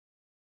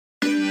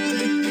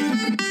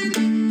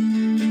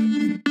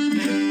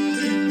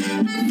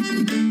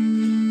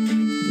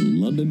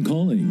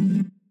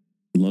calling.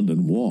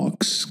 London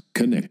Walks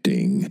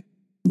connecting.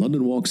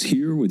 London Walks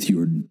here with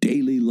your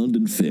daily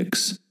London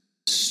fix.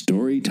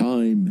 Story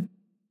time,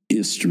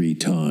 history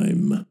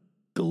time.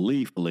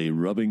 Gleefully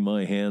rubbing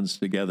my hands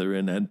together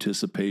in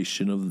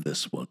anticipation of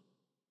this one.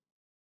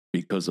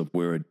 Because of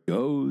where it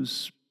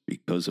goes,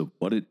 because of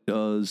what it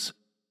does,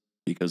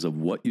 because of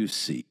what you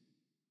see.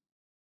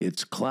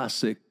 Its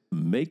classic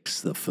makes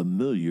the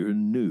familiar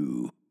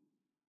new.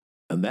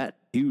 And that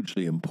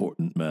hugely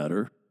important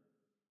matter,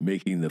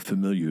 making the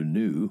familiar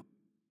new,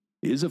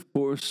 is of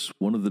course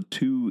one of the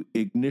two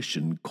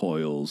ignition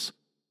coils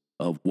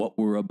of what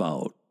we're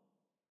about.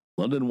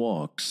 London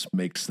Walks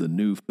makes the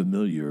new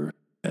familiar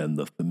and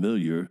the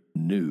familiar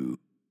new.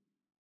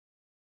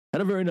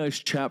 Had a very nice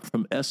chap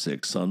from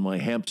Essex on my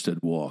Hampstead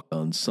walk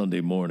on Sunday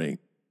morning.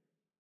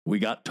 We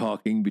got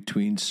talking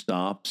between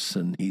stops,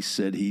 and he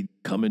said he'd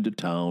come into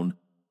town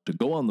to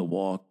go on the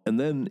walk, and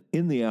then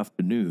in the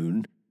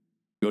afternoon,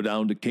 go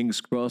down to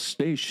King's Cross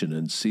Station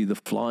and see the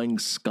Flying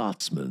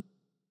Scotsman,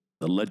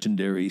 the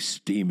legendary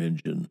steam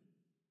engine.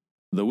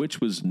 Though which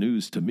was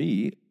news to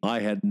me, I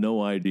had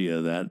no idea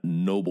that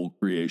noble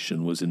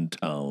creation was in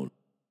town,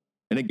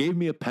 and it gave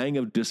me a pang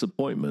of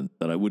disappointment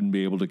that I wouldn't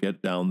be able to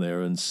get down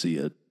there and see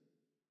it.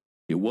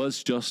 It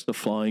was just a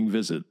flying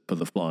visit for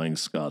the Flying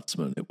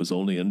Scotsman. It was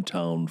only in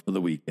town for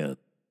the weekend.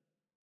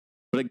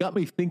 But it got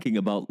me thinking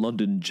about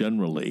London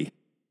generally,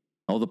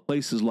 how the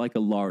place is like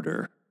a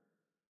larder.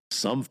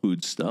 Some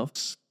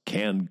foodstuffs,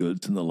 canned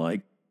goods and the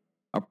like,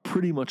 are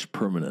pretty much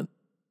permanent.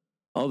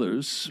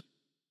 Others,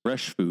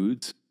 fresh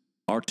foods,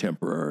 are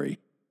temporary.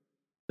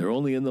 They're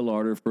only in the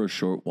larder for a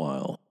short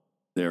while.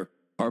 They're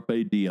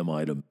carpe diem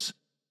items.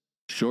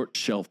 Short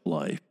shelf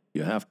life.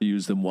 You have to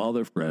use them while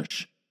they're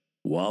fresh,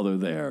 while they're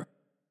there.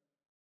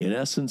 In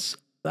essence,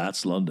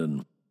 that's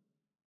London.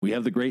 We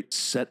have the great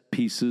set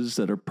pieces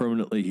that are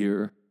permanently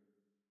here.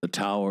 The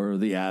Tower,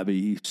 the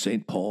Abbey,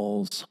 St.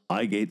 Paul's,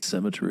 Highgate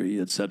Cemetery,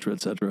 etc.,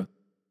 etc.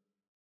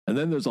 And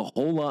then there's a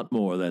whole lot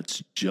more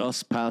that's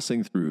just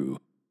passing through.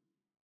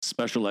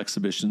 Special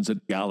exhibitions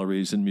at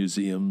galleries and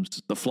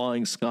museums, the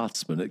Flying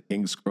Scotsman at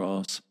King's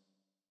Cross,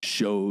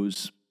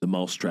 shows, the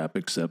Mousetrap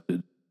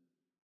accepted,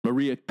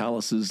 Maria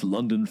Callas's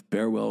London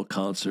farewell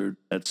concert,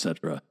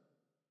 etc.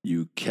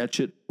 You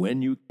catch it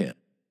when you can.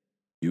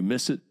 You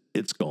miss it,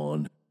 it's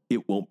gone.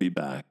 It won't be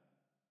back.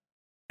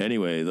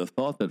 Anyway, the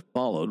thought that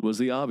followed was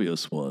the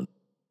obvious one.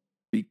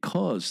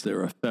 Because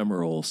they're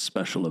ephemeral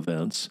special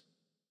events,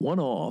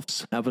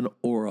 one-offs have an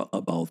aura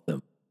about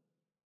them,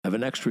 have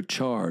an extra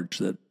charge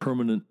that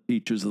permanent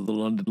features of the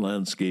London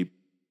landscape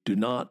do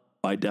not,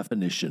 by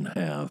definition,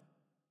 have.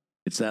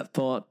 It's that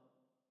thought,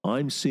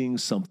 I'm seeing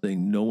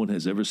something no one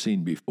has ever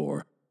seen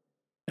before,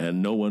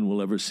 and no one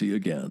will ever see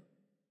again.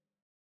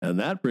 And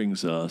that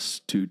brings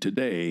us to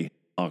today,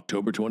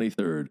 October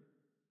 23rd.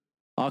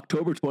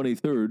 October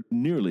 23rd,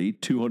 nearly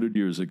 200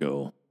 years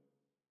ago,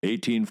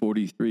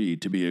 1843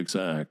 to be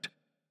exact.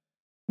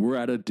 We're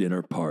at a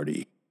dinner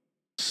party.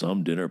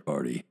 Some dinner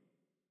party.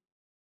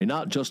 And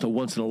not just a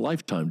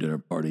once-in-a-lifetime dinner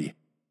party,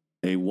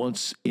 a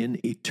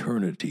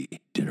once-in-eternity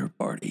dinner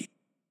party.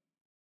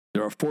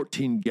 There are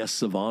 14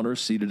 guests of honor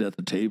seated at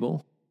the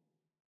table,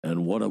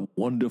 and what a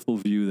wonderful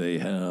view they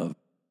have.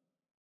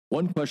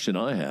 One question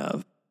I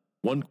have,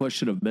 one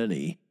question of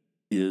many,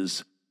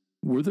 is,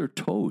 were there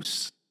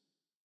toasts?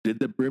 Did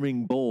the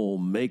brimming bowl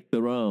make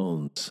the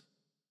rounds?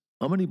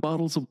 How many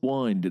bottles of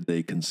wine did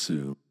they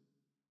consume?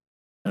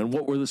 And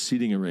what were the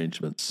seating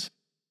arrangements?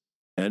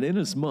 And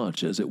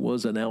inasmuch as it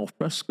was an al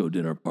fresco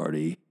dinner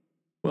party,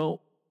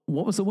 well,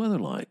 what was the weather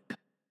like?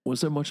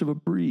 Was there much of a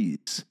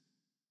breeze?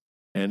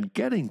 And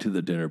getting to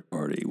the dinner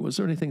party, was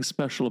there anything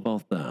special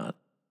about that?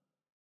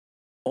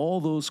 All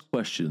those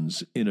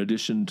questions in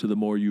addition to the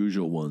more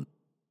usual one.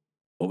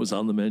 What was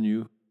on the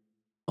menu?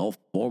 How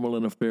formal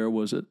an affair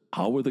was it?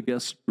 How were the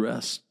guests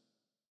dressed?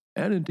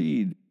 And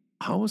indeed,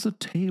 how was the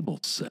table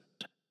set?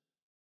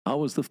 How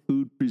was the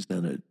food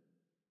presented?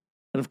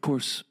 And of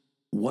course,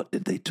 what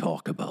did they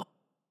talk about?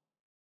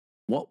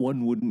 What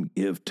one wouldn't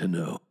give to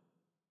know.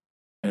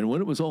 And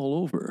when it was all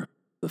over,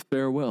 the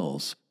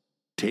farewells,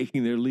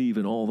 taking their leave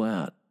and all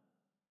that,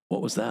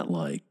 what was that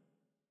like?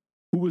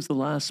 Who was the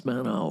last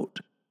man out?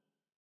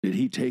 Did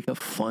he take a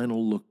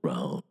final look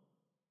round?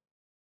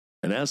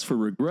 And as for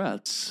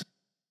regrets,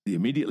 the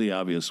immediately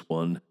obvious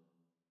one,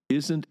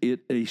 isn't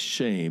it a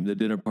shame the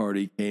dinner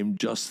party came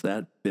just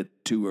that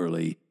bit too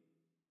early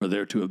for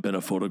there to have been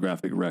a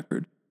photographic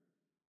record?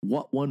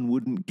 What one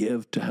wouldn't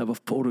give to have a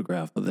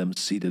photograph of them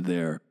seated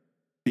there,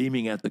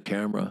 beaming at the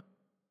camera,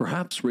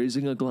 perhaps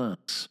raising a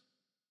glass,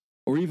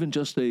 or even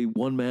just a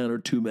one-man or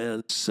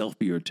two-man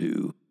selfie or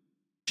two,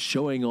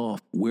 showing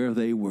off where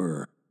they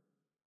were,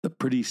 the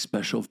pretty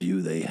special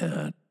view they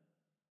had.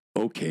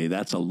 Okay,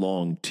 that's a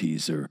long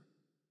teaser.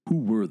 Who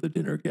were the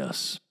dinner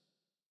guests?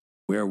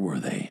 Where were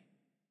they?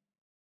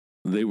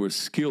 They were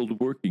skilled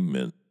working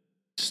men,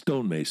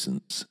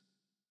 stonemasons.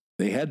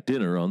 They had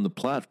dinner on the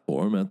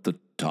platform at the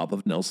top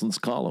of Nelson's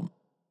Column.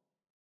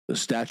 The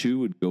statue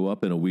would go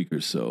up in a week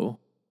or so,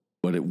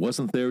 but it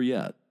wasn't there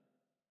yet.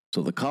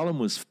 So the column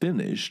was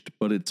finished,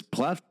 but its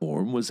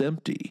platform was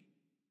empty,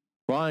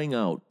 crying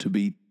out to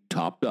be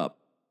topped up,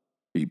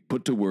 be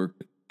put to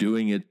work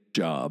doing its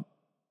job.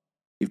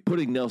 If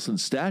putting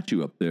Nelson's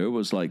statue up there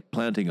was like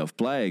planting a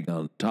flag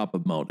on top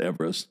of Mount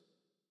Everest,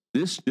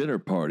 this dinner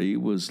party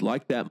was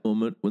like that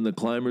moment when the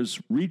climbers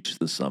reached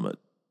the summit.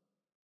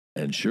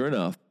 And sure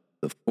enough,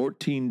 the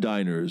 14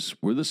 diners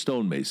were the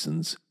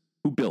stonemasons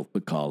who built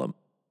the column.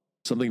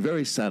 Something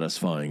very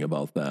satisfying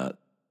about that.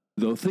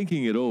 Though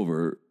thinking it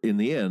over, in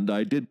the end,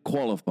 I did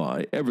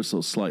qualify ever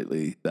so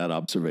slightly that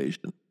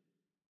observation.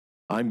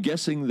 I'm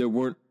guessing there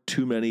weren't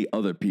too many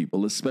other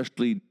people,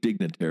 especially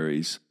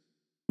dignitaries,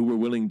 who were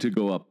willing to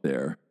go up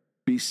there,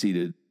 be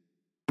seated,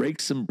 break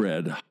some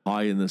bread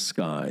high in the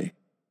sky.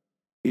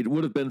 It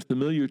would have been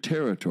familiar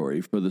territory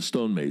for the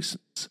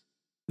stonemasons.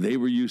 They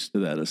were used to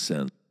that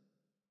ascent.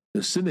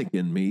 The cynic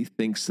in me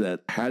thinks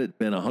that had it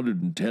been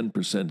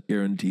 110%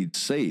 guaranteed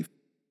safe,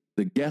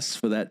 the guests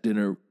for that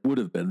dinner would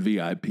have been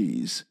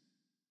VIPs.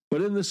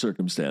 But in the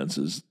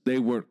circumstances, they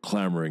weren't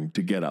clamoring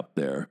to get up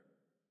there,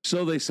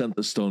 so they sent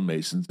the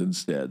stonemasons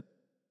instead.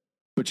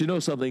 But you know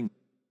something?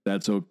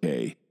 That's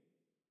okay.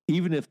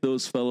 Even if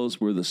those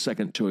fellows were the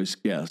second choice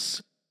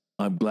guests,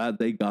 I'm glad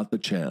they got the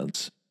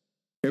chance.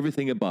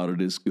 Everything about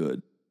it is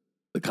good.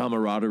 The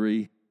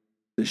camaraderie,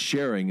 the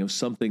sharing of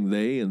something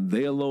they and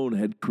they alone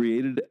had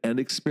created and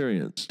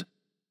experienced.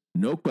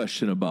 No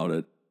question about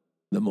it,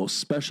 the most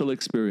special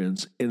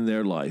experience in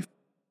their life.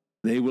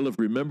 They will have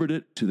remembered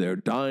it to their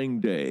dying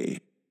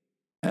day,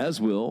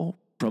 as will,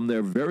 from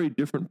their very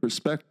different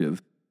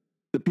perspective,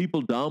 the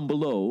people down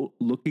below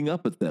looking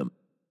up at them,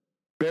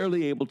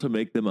 barely able to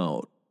make them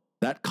out.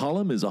 That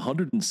column is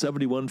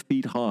 171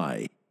 feet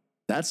high.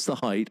 That's the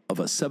height of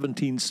a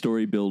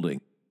 17-story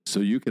building. So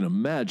you can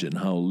imagine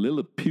how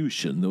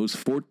Lilliputian those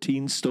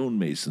 14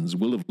 stonemasons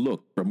will have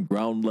looked from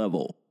ground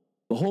level.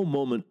 The whole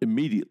moment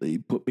immediately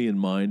put me in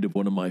mind of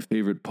one of my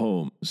favorite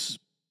poems,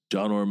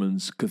 John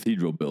Orman's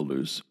Cathedral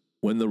Builders.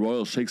 When the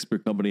Royal Shakespeare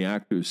Company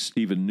actors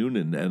Stephen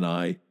Noonan and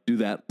I do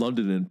that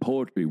London in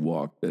Poetry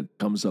walk that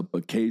comes up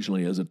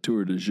occasionally as a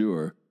tour de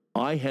jour,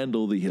 I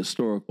handle the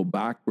historical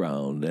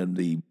background and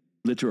the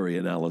literary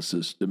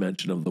analysis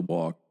dimension of the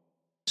walk.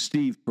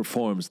 Steve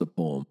performs the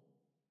poem.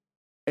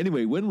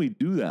 Anyway, when we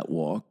do that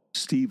walk,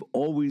 Steve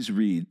always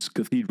reads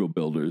Cathedral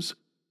Builders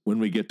when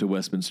we get to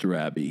Westminster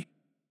Abbey.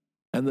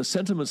 And the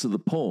sentiments of the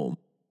poem,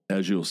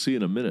 as you'll see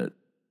in a minute,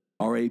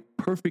 are a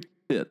perfect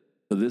fit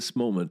for this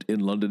moment in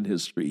London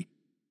history,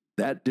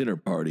 that dinner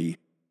party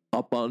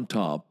up on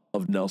top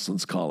of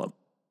Nelson's column.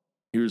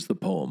 Here's the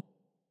poem.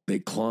 They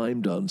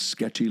climbed on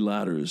sketchy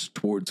ladders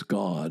towards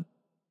God,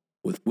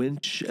 with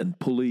winch and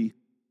pulley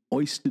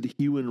hoisted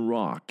hewn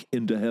rock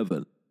into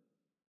heaven,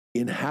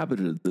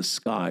 inhabited the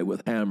sky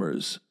with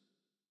hammers,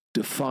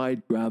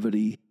 defied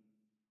gravity,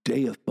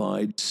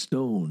 deified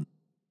stone,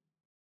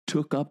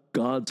 took up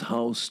God's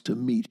house to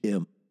meet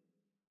him,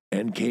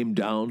 and came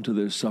down to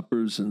their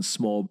suppers and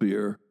small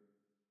beer,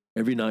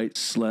 every night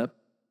slept,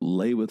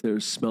 lay with their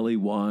smelly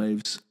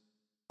wives,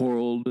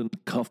 quarreled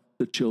and cuffed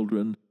the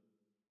children,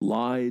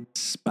 lied,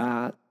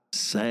 spat,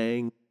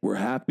 sang, were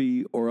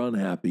happy or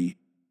unhappy,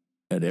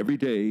 and every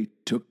day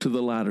took to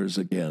the ladders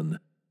again,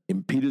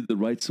 impeded the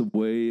rights of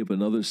way of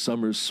another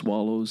summer's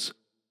swallows,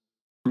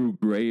 grew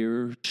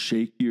grayer,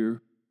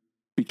 shakier,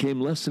 became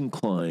less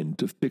inclined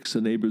to fix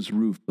a neighbor's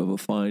roof of a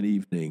fine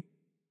evening,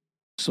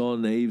 saw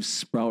naves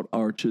sprout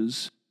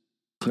arches,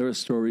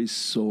 clerestories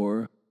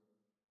soar,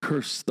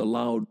 cursed the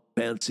loud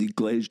fancy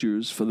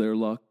glaziers for their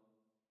luck,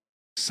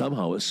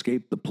 somehow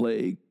escaped the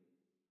plague,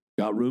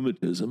 got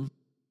rheumatism,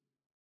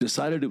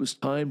 decided it was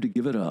time to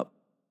give it up,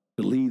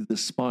 to leave the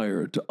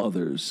spire to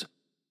others,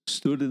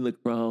 stood in the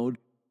crowd,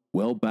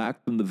 well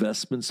back from the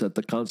vestments at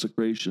the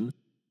consecration,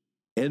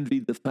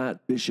 envied the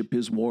fat bishop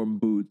his warm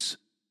boots,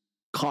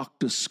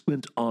 cocked a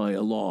squint eye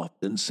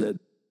aloft and said,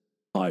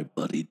 I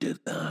bloody did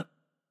that.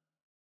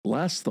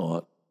 Last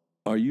thought,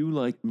 are you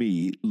like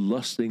me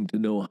lusting to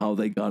know how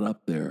they got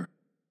up there?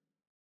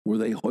 Were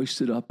they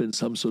hoisted up in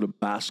some sort of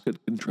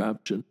basket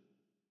contraption?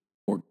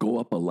 Or go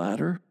up a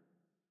ladder?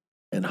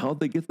 And how'd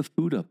they get the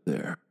food up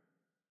there?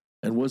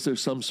 And was there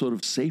some sort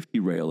of safety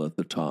rail at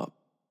the top?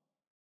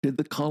 Did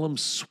the column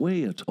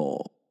sway at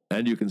all?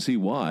 And you can see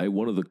why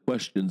one of the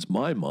questions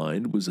my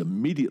mind was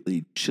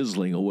immediately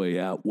chiseling away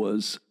at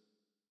was,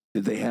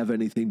 did they have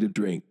anything to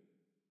drink?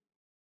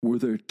 Were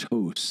there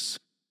toasts?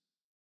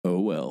 Oh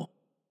well.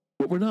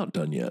 But we're not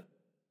done yet.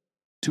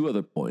 2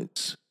 other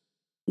points.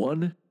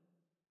 1,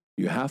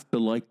 you have to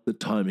like the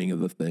timing of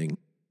the thing.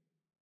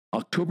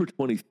 October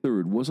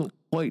 23rd wasn't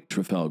quite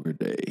Trafalgar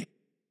Day.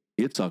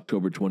 It's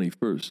October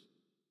 21st.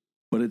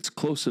 But it's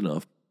close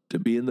enough to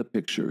be in the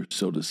picture,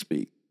 so to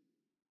speak.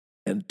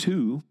 And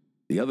 2,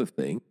 the other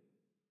thing,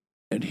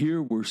 and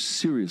here we're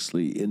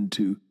seriously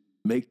into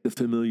make the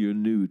familiar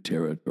new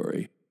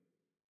territory.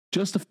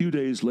 Just a few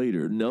days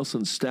later,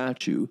 Nelson's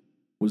statue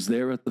was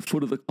there at the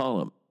foot of the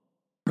column,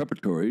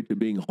 preparatory to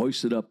being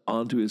hoisted up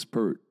onto his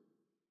perch.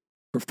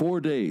 For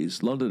 4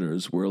 days,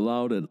 Londoners were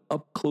allowed an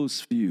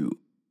up-close view,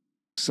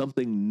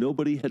 something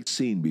nobody had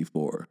seen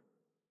before,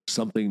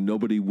 something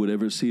nobody would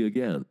ever see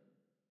again.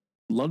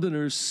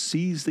 Londoners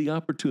seized the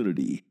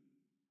opportunity,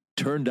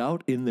 turned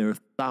out in their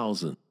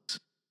thousands.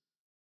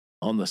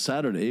 On the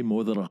Saturday,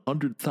 more than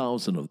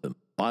 100,000 of them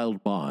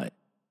filed by,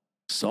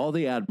 saw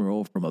the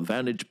Admiral from a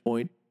vantage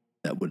point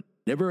that would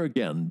never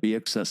again be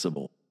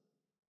accessible.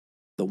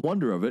 The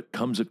wonder of it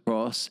comes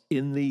across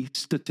in the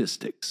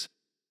statistics.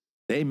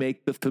 They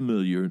make the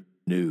familiar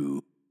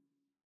new.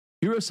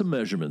 Here are some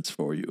measurements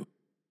for you.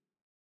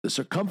 The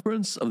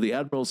circumference of the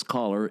Admiral's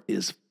collar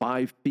is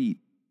 5 feet.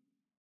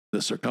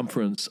 The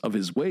circumference of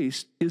his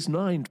waist is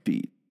 9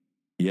 feet.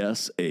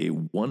 Yes, a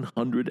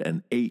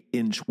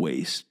 108-inch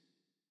waist.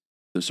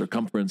 The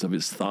circumference of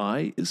his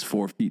thigh is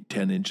 4 feet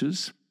 10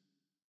 inches.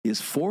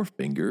 His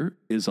forefinger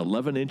is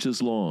 11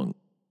 inches long.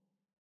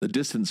 The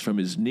distance from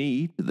his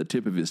knee to the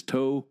tip of his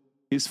toe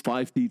is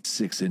 5 feet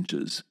 6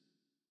 inches.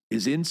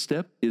 His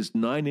instep is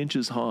 9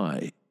 inches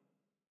high.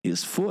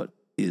 His foot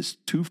is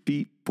 2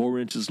 feet 4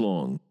 inches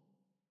long.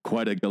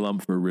 Quite a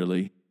galumphar,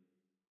 really.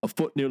 A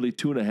foot nearly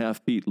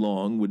 2.5 feet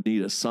long would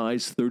need a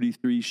size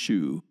 33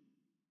 shoe.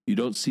 You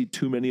don't see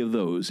too many of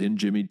those in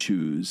Jimmy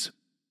Choo's.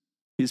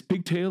 His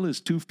pigtail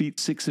is 2 feet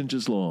 6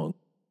 inches long.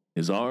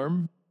 His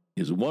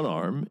one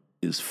arm,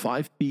 is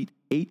 5 feet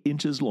 8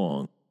 inches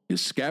long.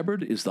 His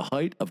scabbard is the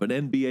height of an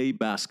NBA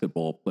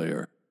basketball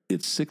player.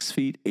 It's 6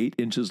 feet 8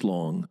 inches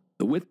long.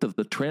 The width of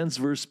the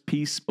transverse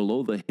piece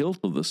below the hilt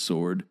of the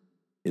sword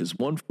is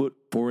 1 foot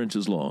 4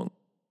 inches long.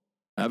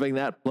 Having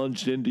that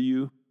plunged into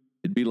you,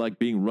 it'd be like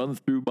being run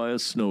through by a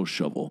snow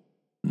shovel.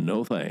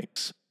 No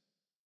thanks.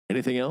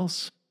 Anything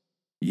else?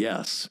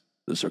 Yes,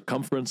 the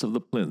circumference of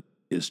the plinth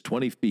is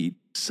 20 feet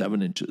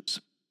 7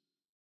 inches.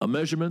 A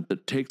measurement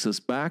that takes us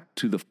back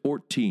to the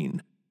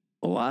 14,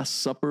 the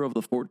Last Supper of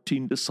the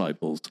 14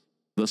 disciples,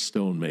 the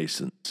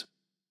stonemasons.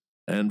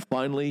 And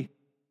finally,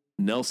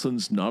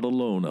 Nelson's not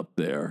alone up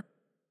there.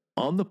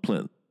 On the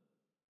plinth,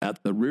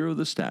 at the rear of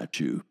the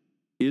statue,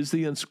 is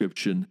the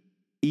inscription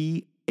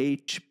E.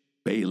 H.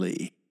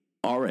 Bailey,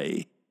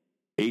 R.A.,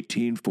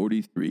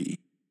 1843.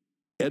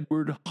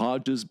 Edward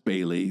Hodges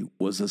Bailey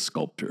was a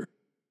sculptor.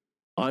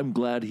 I'm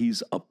glad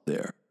he's up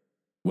there.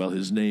 Well,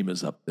 his name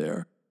is up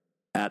there,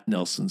 at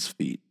Nelson's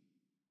feet.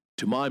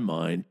 To my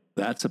mind,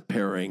 that's a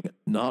pairing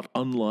not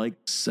unlike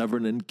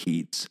Severin and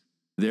Keats,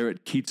 there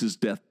at Keats's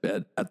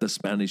deathbed at the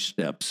Spanish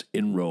Steps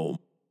in Rome,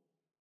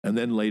 and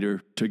then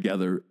later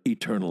together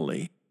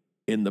eternally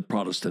in the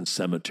Protestant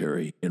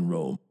cemetery in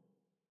Rome.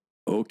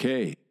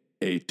 Okay,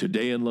 a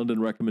Today in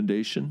London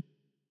recommendation.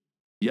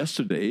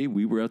 Yesterday,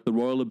 we were at the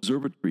Royal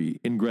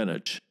Observatory in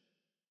Greenwich.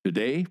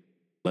 Today,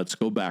 let's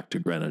go back to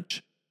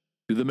Greenwich,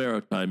 to the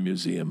Maritime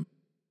Museum,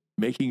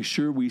 making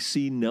sure we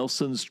see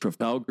Nelson's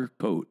Trafalgar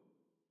coat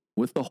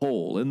with the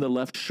hole in the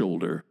left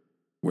shoulder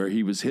where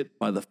he was hit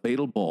by the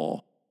fatal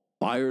ball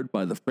fired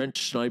by the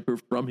French sniper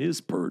from his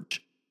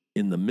perch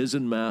in the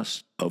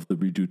mizzenmast of the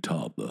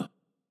Redoutable,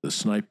 the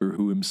sniper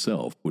who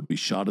himself would be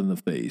shot in the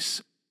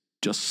face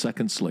just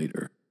seconds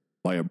later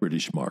by a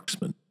British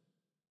marksman.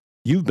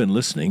 You've been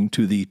listening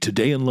to the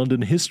Today in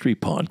London History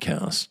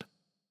podcast,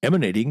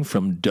 emanating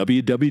from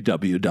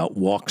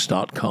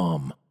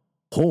www.walks.com,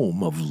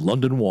 home of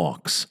London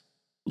Walks,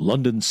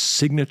 London's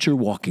signature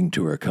walking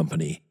tour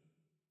company,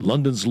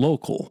 London's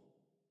local,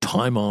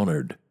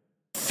 time-honored,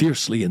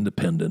 fiercely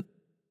independent,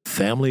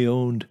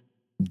 family-owned,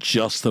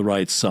 just the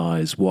right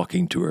size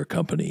walking tour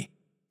company.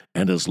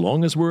 And as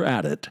long as we're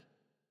at it,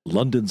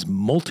 London's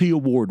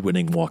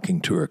multi-award-winning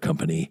walking tour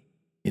company.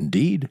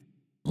 Indeed,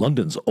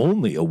 London's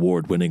only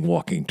award-winning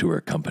walking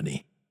tour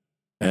company.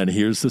 And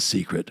here's the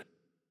secret.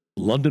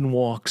 London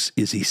Walks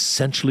is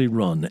essentially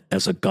run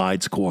as a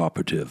guides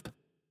cooperative.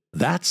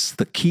 That's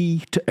the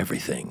key to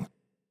everything.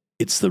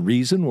 It's the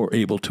reason we're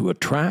able to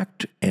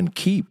attract and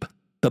keep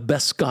the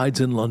best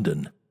guides in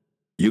London.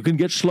 You can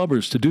get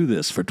schlubbers to do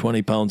this for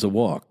 £20 a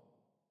walk,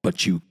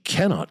 but you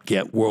cannot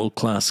get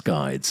world-class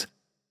guides,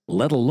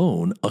 let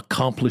alone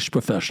accomplished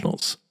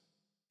professionals.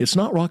 It's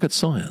not rocket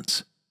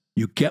science.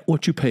 You get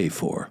what you pay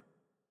for.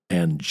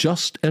 And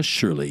just as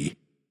surely,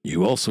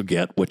 you also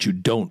get what you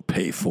don't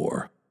pay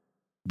for.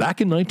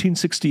 Back in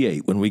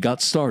 1968, when we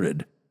got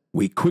started,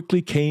 we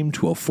quickly came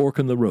to a fork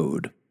in the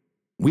road.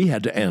 We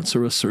had to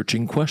answer a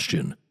searching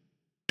question.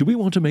 Do we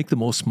want to make the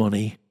most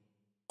money?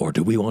 Or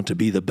do we want to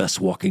be the best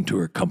walking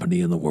tour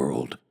company in the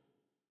world?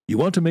 You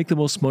want to make the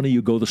most money,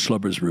 you go the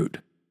schlubbers route.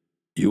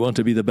 You want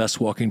to be the best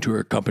walking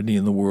tour company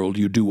in the world,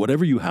 you do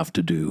whatever you have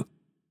to do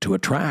to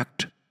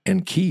attract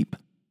and keep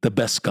the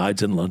best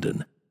guides in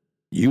London.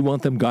 You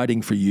want them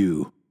guiding for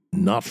you,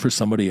 not for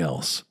somebody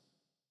else.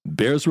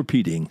 Bears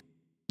repeating,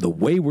 the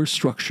way we're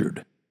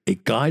structured, a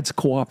guides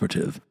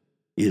cooperative,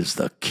 is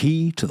the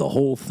key to the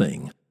whole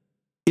thing.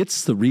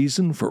 It's the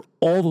reason for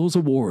all those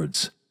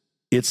awards.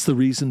 It's the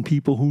reason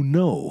people who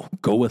know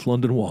go with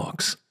London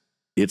Walks.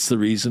 It's the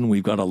reason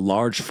we've got a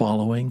large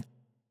following,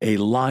 a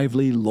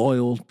lively,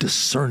 loyal,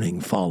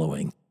 discerning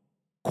following.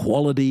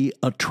 Quality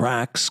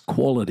attracts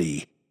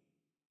quality.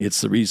 It's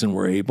the reason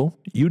we're able,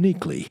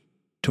 uniquely,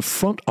 to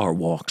front our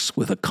walks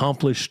with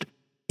accomplished,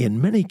 in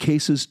many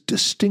cases,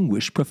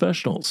 distinguished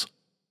professionals.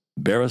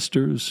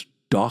 Barristers,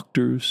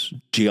 doctors,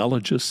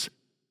 geologists,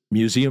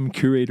 museum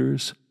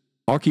curators,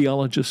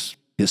 archaeologists,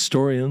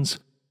 historians,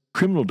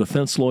 criminal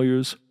defense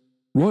lawyers,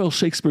 Royal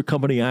Shakespeare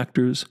Company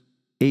actors,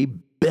 a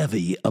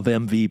bevy of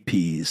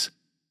MVPs,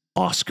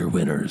 Oscar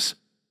winners,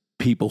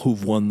 people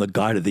who've won the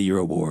Guide of the Year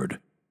award.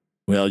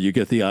 Well, you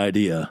get the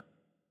idea.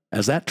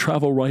 As that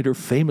travel writer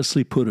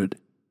famously put it,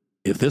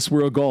 if this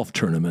were a golf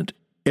tournament,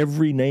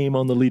 every name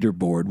on the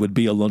leaderboard would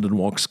be a London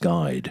Walks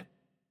guide.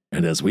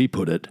 And as we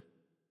put it,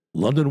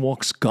 London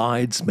Walks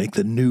guides make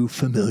the new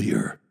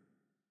familiar,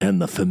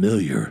 and the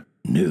familiar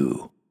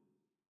new.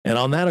 And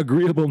on that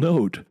agreeable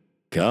note,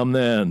 come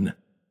then,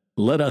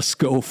 let us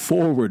go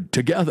forward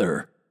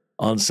together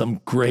on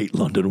some great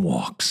London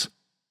walks.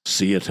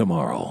 See you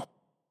tomorrow.